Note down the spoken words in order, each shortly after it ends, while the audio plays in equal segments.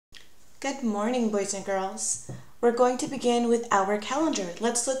Good morning, boys and girls. We're going to begin with our calendar.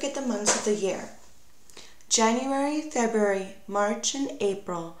 Let's look at the months of the year. January, February, March and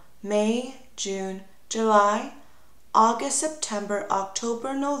April, May, June, July, August, September,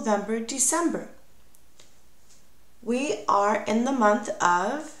 October, November, December. We are in the month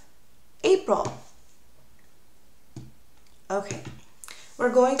of April. Okay,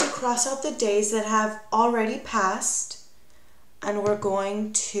 we're going to cross out the days that have already passed, and we're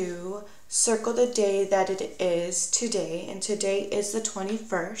going to circle the day that it is today, and today is the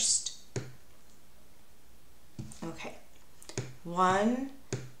 21st. Okay, 1,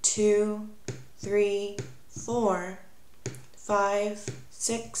 2, 3, 4, 5,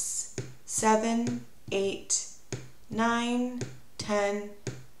 6, 7, 8, 9, 10,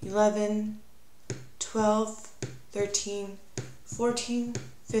 11, 12, 13, 14,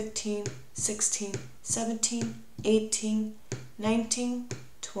 15, 16, 17, 18, 19,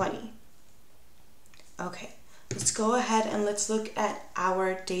 20. Okay, let's go ahead and let's look at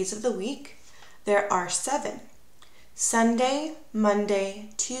our days of the week. There are 7. Sunday, Monday,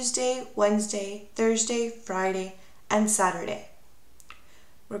 Tuesday, Wednesday, Thursday, Friday, and Saturday.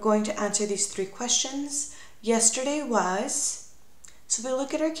 We're going to answer these 3 questions. Yesterday was, so if we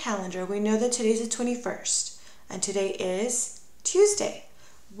look at our calendar, we know that today's the 21st, and today is Tuesday.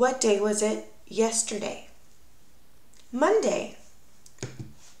 What day was it yesterday? Monday.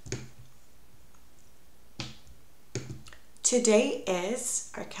 Today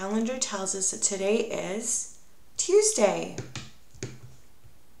is, our calendar tells us that today is Tuesday.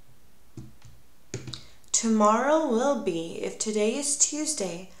 Tomorrow will be, if today is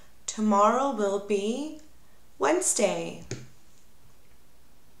Tuesday, tomorrow will be Wednesday.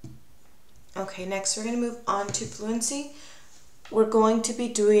 Okay, next we're going to move on to fluency. We're going to be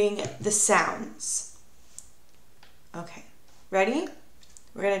doing the sounds. Okay, ready?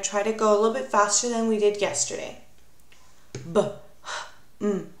 We're going to try to go a little bit faster than we did yesterday. B, h,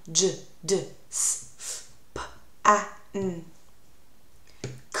 m, j, d, s, f, p, a, n.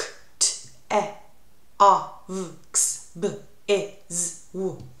 K, t, e, a, v, x, b, e, z,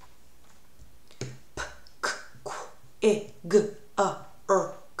 w. P, k, q, e, g, a,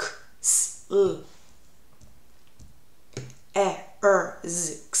 r, k, s, l. E, r,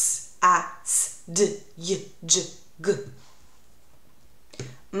 z, x, a, s, d, y, j, g.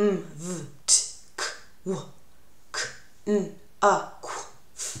 M, v, t, k, w, k, n, a, q,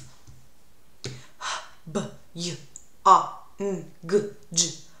 f. H, b, y, a, n, g, j,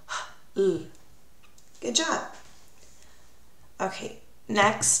 h, l. Good job. Okay,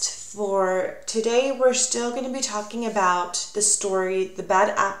 next for today, we're still going to be talking about the story, The Bad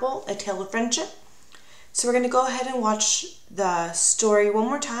Apple, A Tale of Friendship. So we're going to go ahead and watch the story one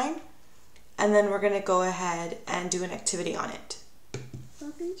more time, and then we're going to go ahead and do an activity on it.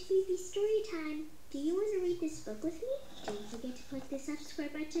 Welcome to Baby Story Time. Do you want to read this book with me? Don't forget to click the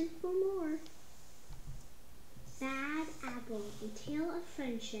subscribe button for more. Bad Apple, A Tale of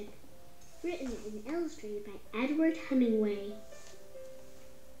Friendship. Written and illustrated by Edward Hemingway.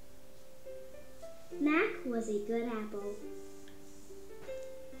 Mac was a good apple.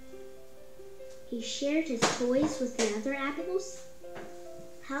 He shared his toys with the other apples,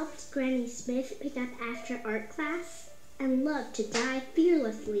 helped Granny Smith pick up after art class, and loved to dive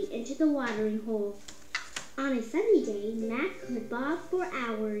fearlessly into the watering hole. On a sunny day, Mac could bob for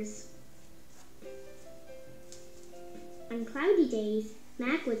hours. On cloudy days,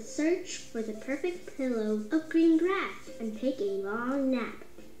 Mac would search for the perfect pillow of green grass and take a long nap.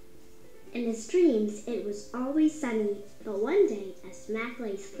 In his dreams, it was always sunny, but one day, as Mac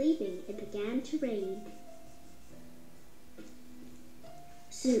lay sleeping, it began to rain.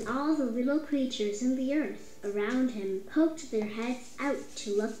 Soon all the little creatures in the earth around him poked their heads out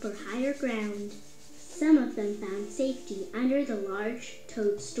to look for higher ground. Some of them found safety under the large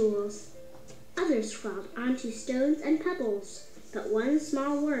toadstools. Others crawled onto stones and pebbles, but one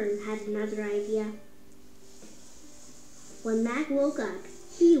small worm had another idea. When Mac woke up,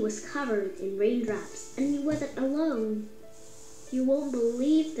 he was covered in raindrops, and he wasn't alone. You won't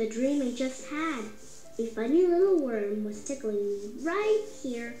believe the dream I just had. A funny little worm was tickling me right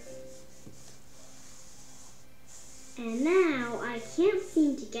here. And now I can't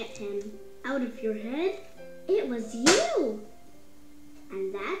seem to get him out of your head. It was you!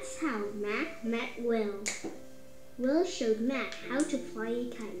 And that's how Mac met Will. Will showed Mac how to fly a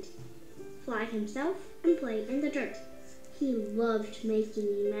kite, fly himself, and play in the dirt. He loved making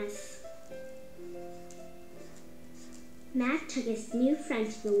a mess. Mac took his new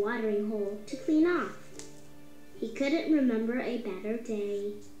friend to the watering hole to clean off. He couldn't remember a better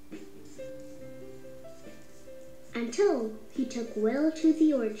day. Until he took Will to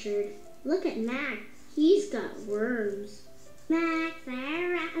the orchard. Look at Mac. He's got worms. Mac's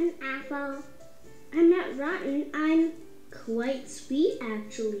a rotten apple. I'm not rotten. I'm quite sweet,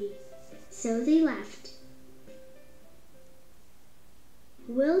 actually. So they left.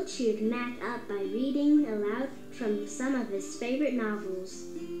 Will cheered Mac up by reading aloud from some of his favorite novels.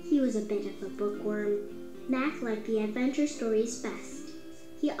 He was a bit of a bookworm. Mac liked the adventure stories best.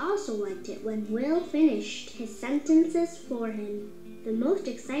 He also liked it when Will finished his sentences for him. The most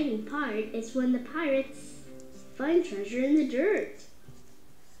exciting part is when the pirates find treasure in the dirt.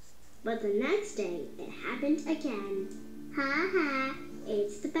 But the next day, it happened again. Ha ha,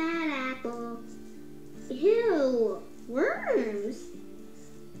 it's the bad apple. Ew, worms!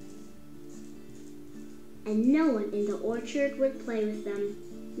 And no one in the orchard would play with them,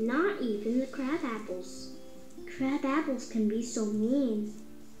 not even the crab apples. Crab apples can be so mean.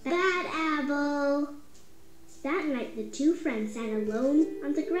 Bad apple! That night the two friends sat alone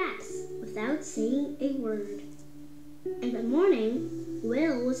on the grass without saying a word. In the morning,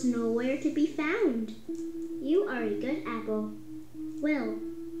 Will was nowhere to be found. You are a good apple, Will.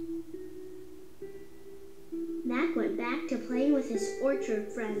 Mac went back to playing with his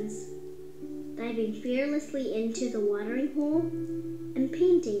orchard friends, diving fearlessly into the watering hole and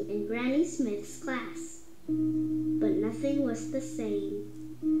painting in Granny Smith's class. But nothing was the same.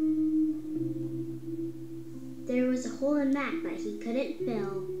 There was a hole in Mac that he couldn't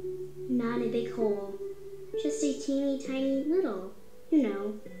fill. Not a big hole, just a teeny tiny little,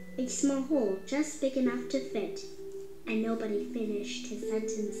 a small hole just big enough to fit. And nobody finished his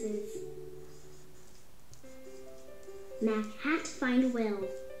sentences. Mac had to find Will.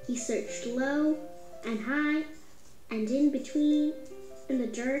 He searched low and high and in between, in the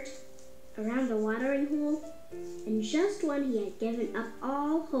dirt, around the watering hole, and just when he had given up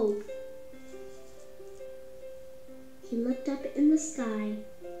all hope, he looked up in the sky.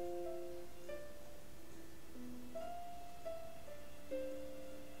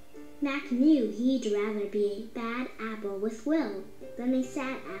 Mac knew he'd rather be a bad apple with Will than a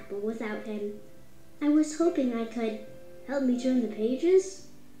sad apple without him. I was hoping I could. Help me turn the pages?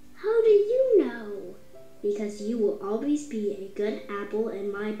 How do you know? Because you will always be a good apple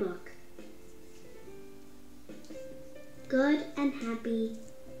in my book. Good and happy,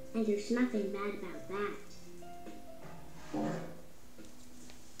 and there's nothing bad about that.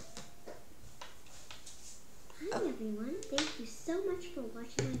 Hi everyone, thank you so much for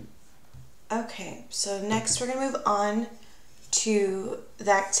watching. Okay, so next we're going to move on to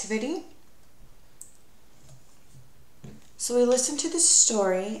the activity. So we listened to the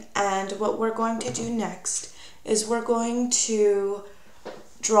story, and what we're going to do next is we're going to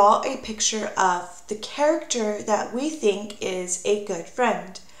draw a picture of the character that we think is a good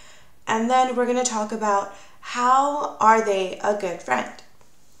friend. And then we're going to talk about how are they a good friend.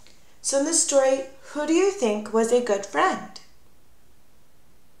 So in this story, who do you think was a good friend?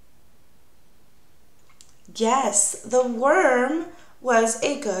 Yes, the worm was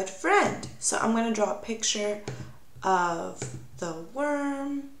a good friend. So I'm going to draw a picture of the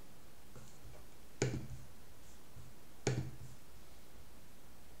worm.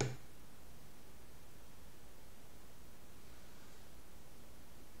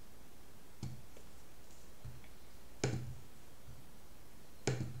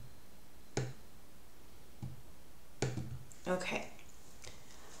 Okay.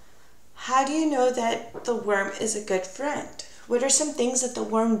 How do you know that the worm is a good friend? What are some things that the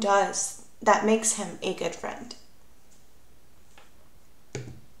worm does that makes him a good friend?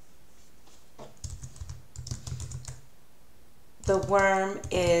 The worm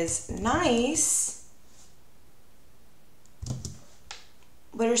is nice.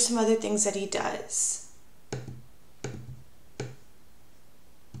 What are some other things that he does?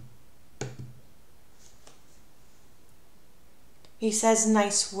 He says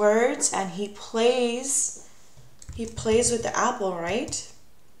nice words and he plays with the apple, right?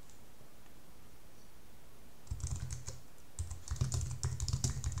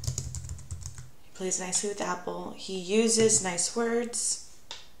 He plays nicely with the apple. He uses nice words.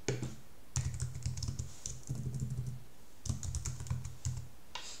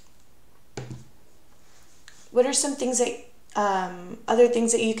 What are some things that other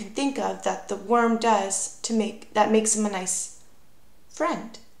things that you can think of that the worm does that makes him a nice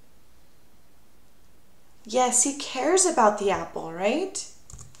friend? Yes, he cares about the apple, right?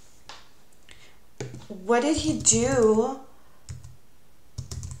 What did he do?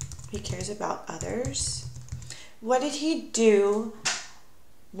 He cares about others. What did he do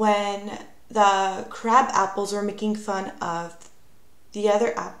when the crab apples were making fun of the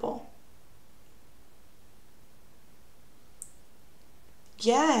other apple?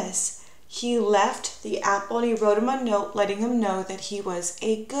 Yes, He left the apple and he wrote him a note letting him know that he was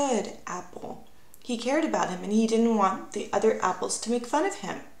a good apple. He cared about him and he didn't want the other apples to make fun of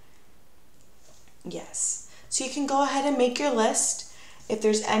him. Yes. So you can go ahead and make your list. If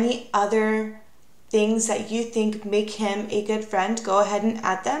there's any other things that you think make him a good friend, go ahead and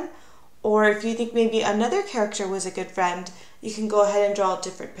add them. Or if you think maybe another character was a good friend, you can go ahead and draw a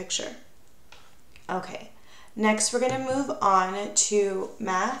different picture. Okay. Next, we're going to move on to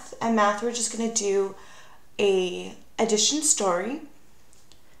math. And math, we're just going to do a addition story.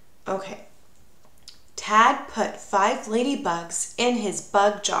 Okay. Tad put 5 ladybugs in his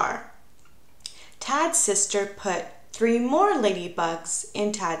bug jar. Tad's sister put 3 more ladybugs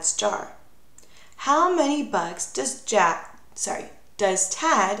in Tad's jar. How many bugs does Tad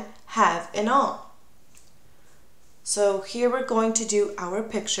have in all? So here we're going to do our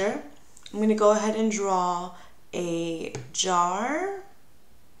picture. I'm going to go ahead and draw a jar.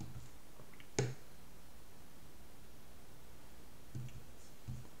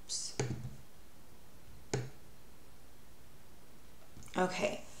 Oops.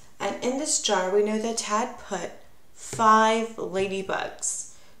 Okay, and in this jar we know that Tad put 5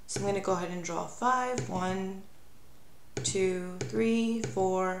 ladybugs. So I'm going to go ahead and draw 5. 1, 2, 3,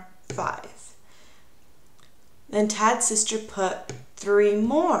 4, 5. Then Tad's sister put 3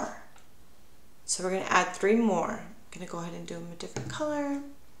 more. So we're going to add 3 more. I'm going to go ahead and do them a different color.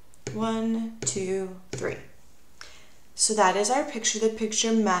 1, 2, 3. So that is our picture. The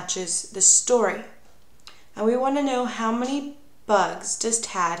picture matches the story. And we want to know how many bugs does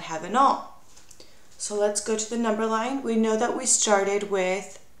Tad have in all. So let's go to the number line. We know that we started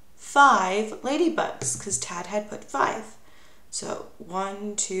with 5 ladybugs because Tad had put 5. So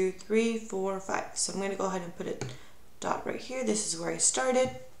 1, 2, 3, 4, 5. So I'm going to go ahead and put a dot right here. This is where I started.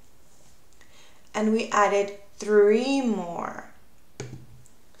 And we added 3 more.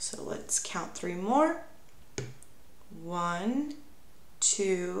 So let's count 3 more. 1,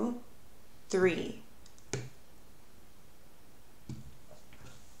 2, 3.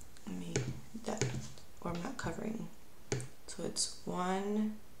 Let me that, or I'm not covering. So it's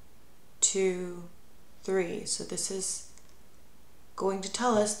 1, 2, 3. So this is going to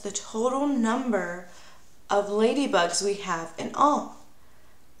tell us the total number of ladybugs we have in all.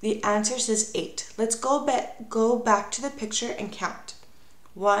 The answer says 8. Let's go back to the picture and count.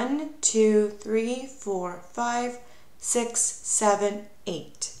 1, 2, 3, 4, 5, 6, 7,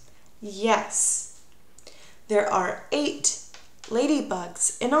 8. Yes, there are 8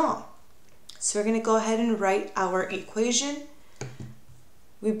 ladybugs in all. So we're going to go ahead and write our equation.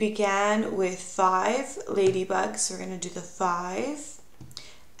 We began with 5 ladybugs, so we're going to do the 5.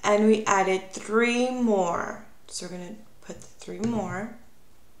 And we added 3 more. So we're going to put the 3 more.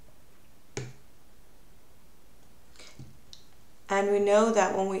 And we know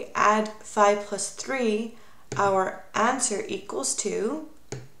that when we add 5 plus 3, our answer equals to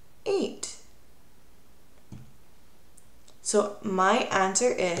 8. So my answer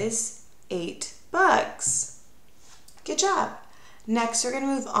is 8 bugs. Good job. Next, we're going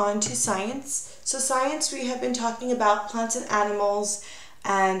to move on to science. So science, we have been talking about plants and animals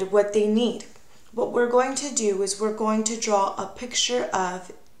and what they need. What we're going to do is we're going to draw a picture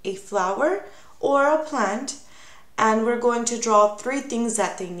of a flower or a plant, and we're going to draw 3 things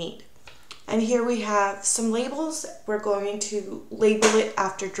that they need. And here we have some labels. We're going to label it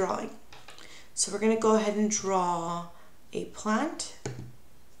after drawing. So we're going to go ahead and draw a plant.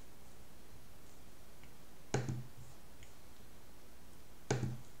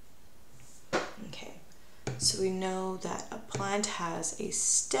 Okay, so we know that a plant has a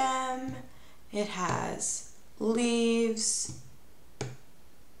stem, it has leaves.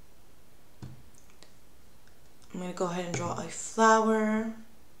 I'm going to go ahead and draw a flower.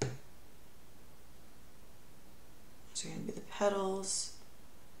 These are going to be the petals.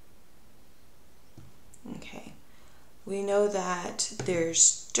 Okay. We know that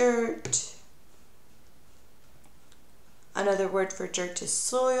there's dirt. Another word for dirt is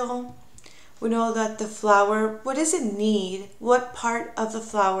soil. We know that the flower, what does it need? What part of the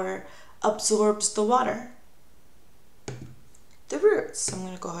flower absorbs the water? The roots. So I'm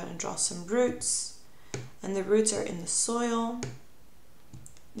going to go ahead and draw some roots. And the roots are in the soil.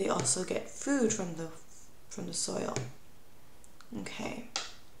 They also get food from the soil. Okay.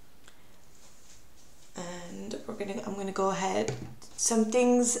 And I'm gonna go ahead. Some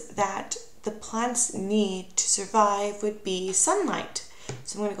things that the plants need to survive would be sunlight.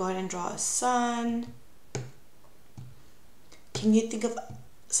 So I'm gonna go ahead and draw a sun. Can you think of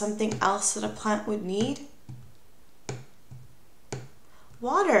something else that a plant would need?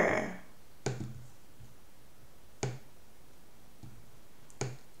 Water.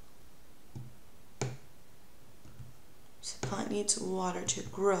 plant needs water to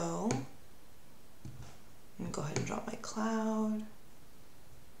grow. I'm gonna go ahead and draw my cloud.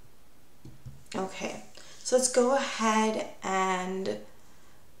 Okay, so let's go ahead and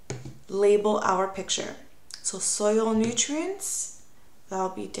label our picture. So soil nutrients, that'll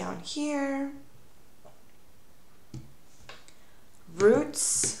be down here.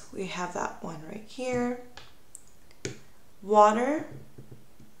 Roots, we have that one right here. Water,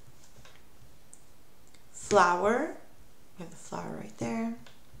 flower, we have the flower right there.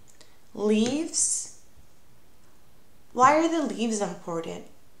 Leaves, why are the leaves important?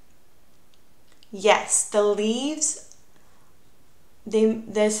 Yes, the leaves,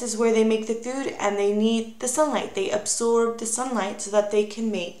 this is where they make the food and they need the sunlight. They absorb the sunlight so that they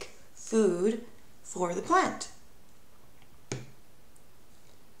can make food for the plant.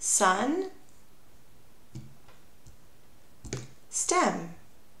 Sun, stem.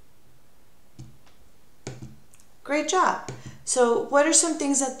 Great job. So what are some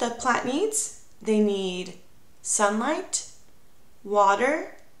things that the plant needs? They need sunlight,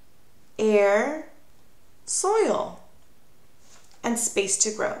 water, air, soil, and space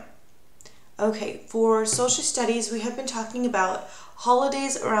to grow. Okay, for social studies, we have been talking about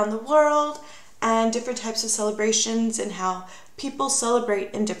holidays around the world and different types of celebrations and how people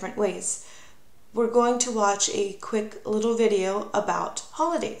celebrate in different ways. We're going to watch a quick little video about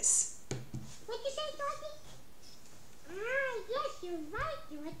holidays. What'd you say, Dorothy? Yes, you're right,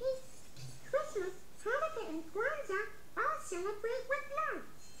 Dorothy. Christmas, Hanukkah, and Kwanzaa all celebrate with love.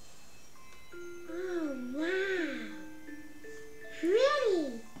 Oh, wow.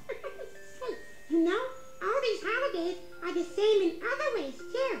 Pretty. Hey, you know, all these holidays are the same in other ways,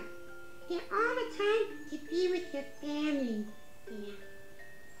 too. They're all the time to be with your family. Yeah,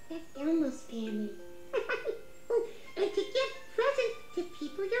 that's Elmo's family. And to give presents to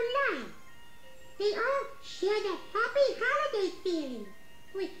people you love. They all share that happy holiday feeling.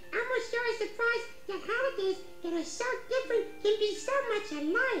 Wait, I'm sure surprised that holidays that are so different can be so much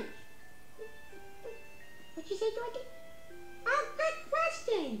alike. What'd you say, Dorothy? Oh, good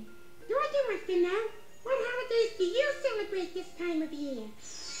question. Dorothy wants to know, what holidays do you celebrate this time of year?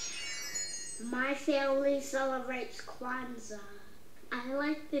 My family celebrates Kwanzaa. I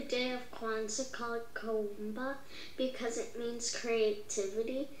like the day of Kwanzaa called Kuumba because it means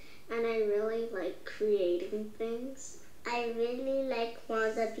creativity, and I really like creating things. I really like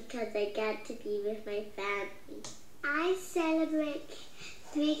Kwanzaa because I get to be with my family. I celebrate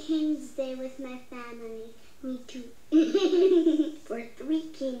Three Kings Day with my family. Me too. For Three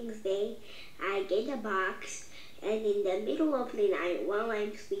Kings Day, I get a box, and in the middle of the night while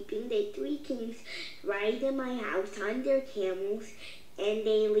I'm sleeping, the three kings ride in my house on their camels, and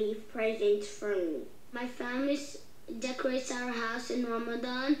they leave presents for me. My family decorates our house in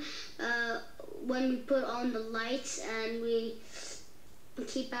Ramadan when we put on the lights and we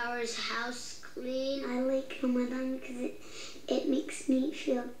keep our house clean. I like Ramadan because it makes me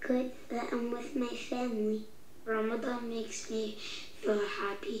feel good that I'm with my family. Ramadan makes me feel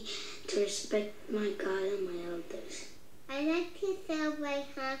happy to respect my God and my elders. I like to celebrate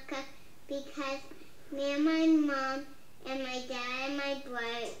Hanukkah because me and my mom and my dad and my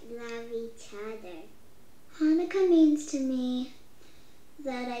brother love each other. Hanukkah means to me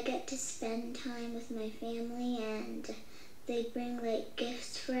that I get to spend time with my family and they bring like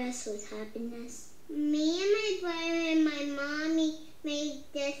gifts for us with happiness. Me and my brother and my mommy made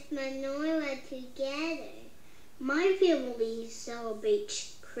this menorah together. My family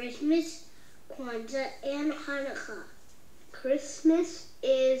celebrates Christmas, Kwanzaa, and Hanukkah. Christmas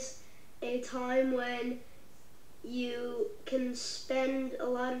is a time when you can spend a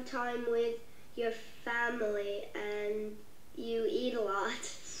lot of time with your family and you eat a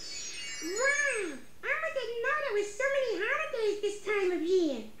lot. Wow! I didn't know there was so many holidays this time of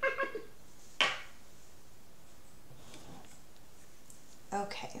year.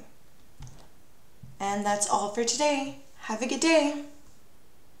 Okay. And that's all for today. Have a good day.